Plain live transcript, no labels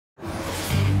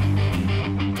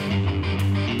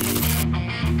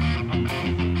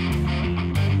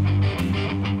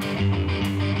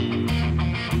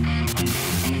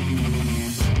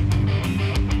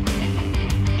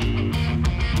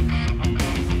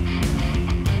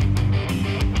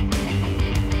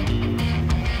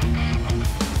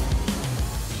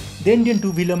The Indian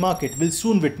two-wheeler market will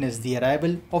soon witness the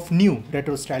arrival of new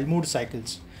retro-style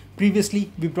motorcycles.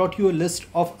 Previously, we brought you a list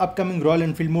of upcoming Royal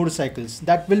Enfield motorcycles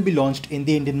that will be launched in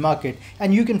the Indian market,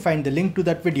 and you can find the link to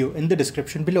that video in the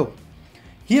description below.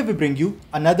 Here we bring you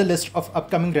another list of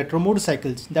upcoming retro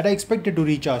motorcycles that are expected to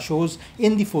reach our shows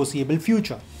in the foreseeable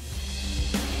future.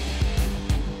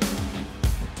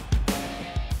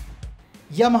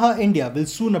 Yamaha India will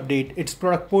soon update its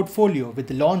product portfolio with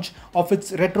the launch of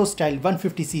its retro-style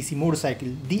 150cc motorcycle,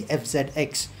 the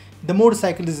FZ-X. The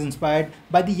motorcycle is inspired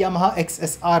by the Yamaha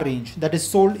XSR range that is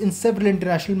sold in several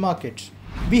international markets.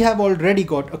 We have already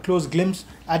got a close glimpse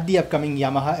at the upcoming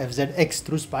Yamaha FZ-X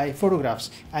through spy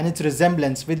photographs, and its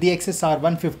resemblance with the XSR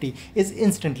 150 is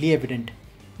instantly evident.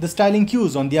 The styling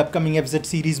cues on the upcoming FZ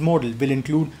series model will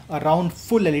include a round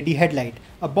full LED headlight,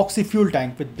 a boxy fuel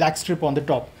tank with black strip on the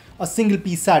top, a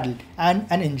single-piece saddle and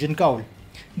an engine cowl.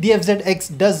 The FZ-X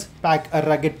does pack a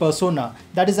rugged persona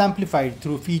that is amplified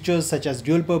through features such as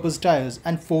dual-purpose tires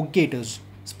and fork gaiters.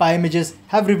 Spy images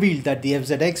have revealed that the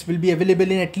FZ-X will be available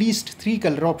in at least 3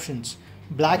 color options: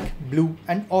 black, blue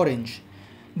and orange.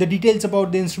 The details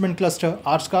about the instrument cluster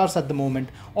are scarce at the moment,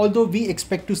 although we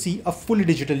expect to see a fully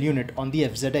digital unit on the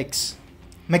FZ-X.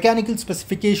 Mechanical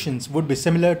specifications would be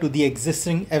similar to the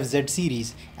existing FZ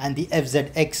series, and the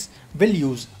FZ-X will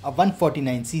use a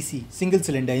 149cc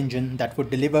single-cylinder engine that would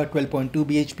deliver 12.2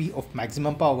 bhp of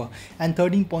maximum power and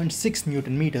 13.6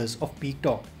 Nm of peak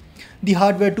torque. The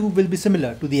hardware too will be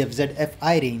similar to the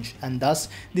FZ-Fi range, and thus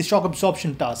the shock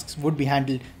absorption tasks would be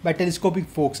handled by telescopic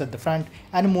forks at the front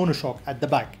and a monoshock at the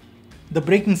back. The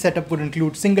braking setup would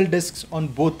include single discs on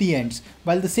both the ends,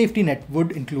 while the safety net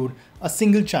would include a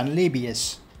single channel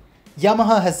ABS.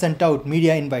 Yamaha has sent out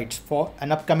media invites for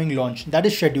an upcoming launch that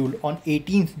is scheduled on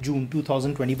 18th June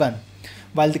 2021.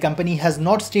 While the company has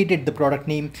not stated the product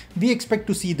name, we expect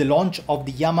to see the launch of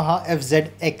the Yamaha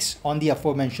FZ-X on the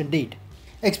aforementioned date.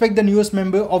 Expect the newest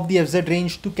member of the FZ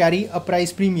range to carry a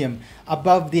price premium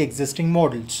above the existing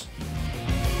models.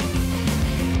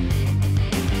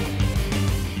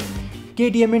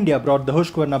 KTM India brought the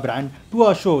Husqvarna brand to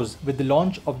our shows with the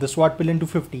launch of the Svartpilen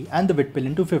 250 and the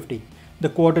Vitpilen 250. The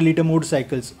quarter-liter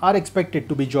motorcycles are expected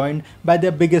to be joined by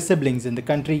their bigger siblings in the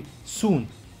country soon.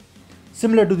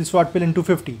 Similar to the Svartpilen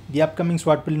 250, the upcoming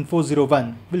Svartpilen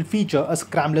 401 will feature a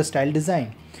Scrambler style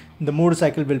design. The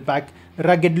motorcycle will pack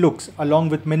rugged looks along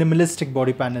with minimalistic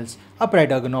body panels, upright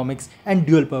ergonomics and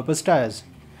dual-purpose tires.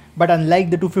 But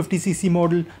unlike the 250cc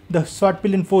model, the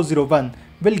Svartpilen 401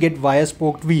 will get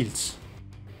wire-spoked wheels.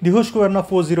 The Husqvarna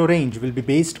 40 range will be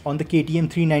based on the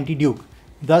KTM 390 Duke.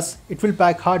 Thus, it will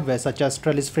pack hardware such as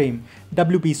trellis frame,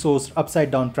 WP-sourced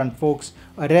upside-down front forks,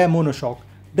 a rear monoshock,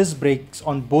 disc brakes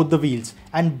on both the wheels,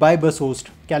 and Biber-sourced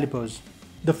calipers.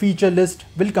 The feature list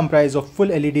will comprise of full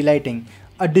LED lighting,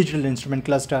 a digital instrument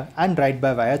cluster, and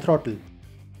ride-by-wire throttle.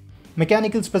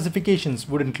 Mechanical specifications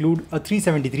would include a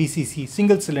 373cc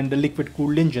single-cylinder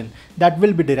liquid-cooled engine that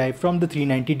will be derived from the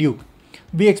 390 Duke.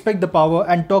 We expect the power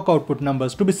and torque output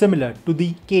numbers to be similar to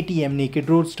the KTM Naked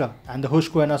Roadster, and the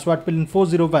Husqvarna Svartpilen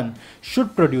 401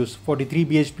 should produce 43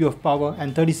 bhp of power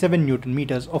and 37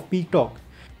 Nm of peak torque.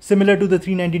 Similar to the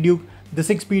 390 Duke, the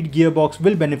 6-speed gearbox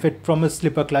will benefit from a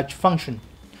slipper clutch function.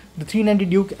 The 390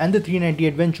 Duke and the 390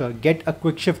 Adventure get a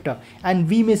quick shifter, and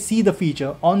we may see the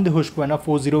feature on the Husqvarna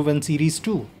 401 series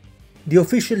too. The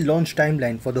official launch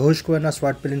timeline for the Husqvarna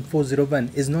Svartpilen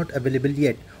 401 is not available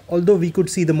yet, although we could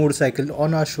see the motorcycle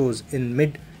on our shows in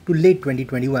mid to late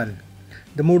 2021.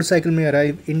 The motorcycle may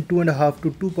arrive in 2.5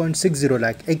 to 2.60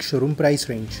 lakh ex-showroom price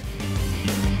range.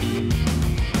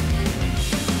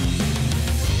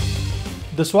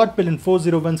 The Svartpilen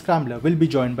 401 Scrambler will be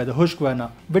joined by the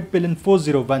Husqvarna Vitpilen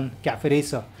 401 Cafe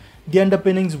Racer. The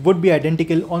underpinnings would be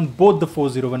identical on both the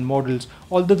 401 models,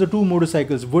 although the two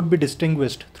motorcycles would be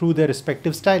distinguished through their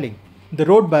respective styling. The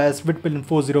road-biased Vitpilen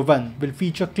 401 will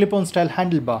feature clip-on style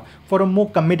handlebar for a more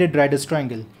committed rider's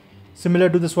triangle. Similar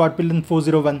to the Svartpilen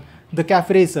 401, the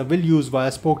Cafe Racer will use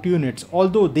wire-spoked units,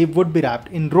 although they would be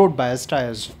wrapped in road-biased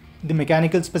tires. The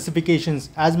mechanical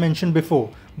specifications, as mentioned before,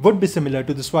 would be similar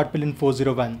to the Svartpilen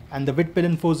 401, and the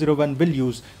Vitpilen 401 will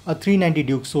use a 390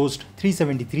 Duke sourced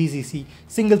 373cc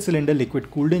single-cylinder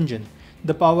liquid-cooled engine.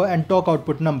 The power and torque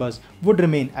output numbers would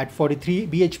remain at 43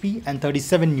 bhp and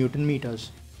 37 Nm.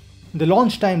 The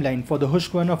launch timeline for the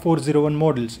Husqvarna 401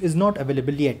 models is not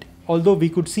available yet, although we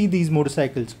could see these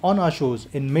motorcycles on our shows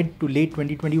in mid to late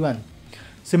 2021.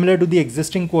 Similar to the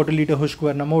existing quarter-liter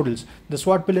Husqvarna models, the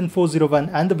Svartpilen 401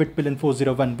 and the Vitpilen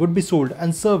 401 would be sold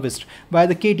and serviced by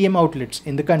the KTM outlets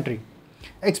in the country.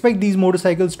 Expect these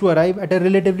motorcycles to arrive at a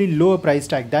relatively lower price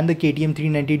tag than the KTM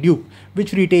 390 Duke,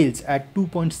 which retails at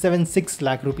 2.76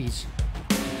 lakh rupees.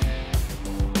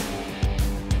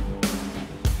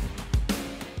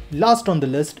 Last on the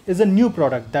list is a new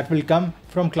product that will come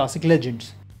from Classic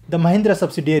Legends. The Mahindra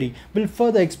subsidiary will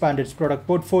further expand its product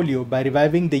portfolio by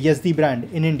reviving the Yezdi brand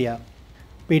in India.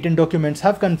 Patent documents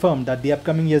have confirmed that the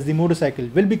upcoming Yezdi motorcycle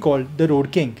will be called the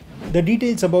Roadking. The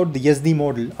details about the Yezdi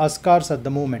model are scarce at the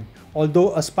moment,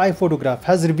 although a spy photograph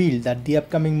has revealed that the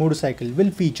upcoming motorcycle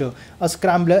will feature a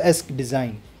Scrambler-esque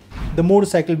design. The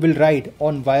motorcycle will ride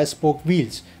on wire spoke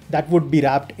wheels that would be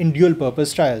wrapped in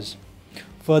dual-purpose tires.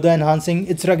 Further enhancing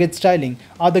its rugged styling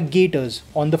are the gaiters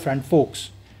on the front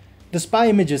forks. The spy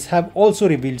images have also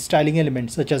revealed styling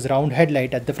elements such as round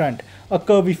headlight at the front, a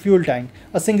curvy fuel tank,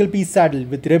 a single-piece saddle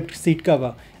with ribbed seat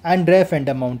cover, and rear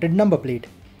fender mounted number plate.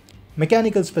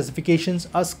 Mechanical specifications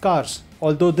are scarce,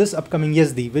 although this upcoming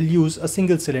Yezdi will use a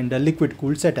single-cylinder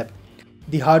liquid-cooled setup.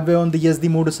 The hardware on the Yezdi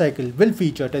motorcycle will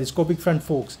feature telescopic front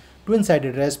forks,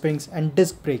 twin-sided rear springs, and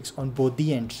disc brakes on both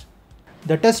the ends.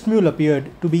 The test mule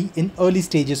appeared to be in early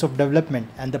stages of development,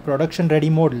 and the production-ready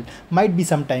model might be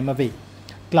some time away.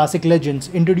 Classic Legends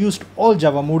introduced all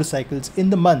Jawa motorcycles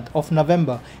in the month of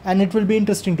November, and it will be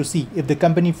interesting to see if the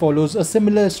company follows a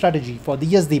similar strategy for the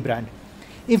Yezdi brand.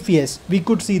 If yes, we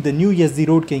could see the new Yezdi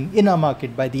Roadking in our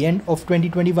market by the end of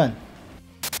 2021.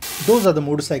 Those are the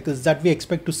motorcycles that we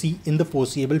expect to see in the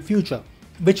foreseeable future.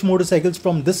 Which motorcycles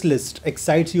from this list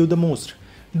excites you the most?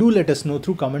 Do let us know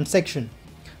through comment section.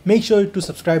 Make sure to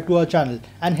subscribe to our channel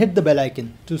and hit the bell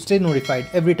icon to stay notified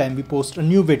every time we post a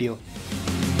new video.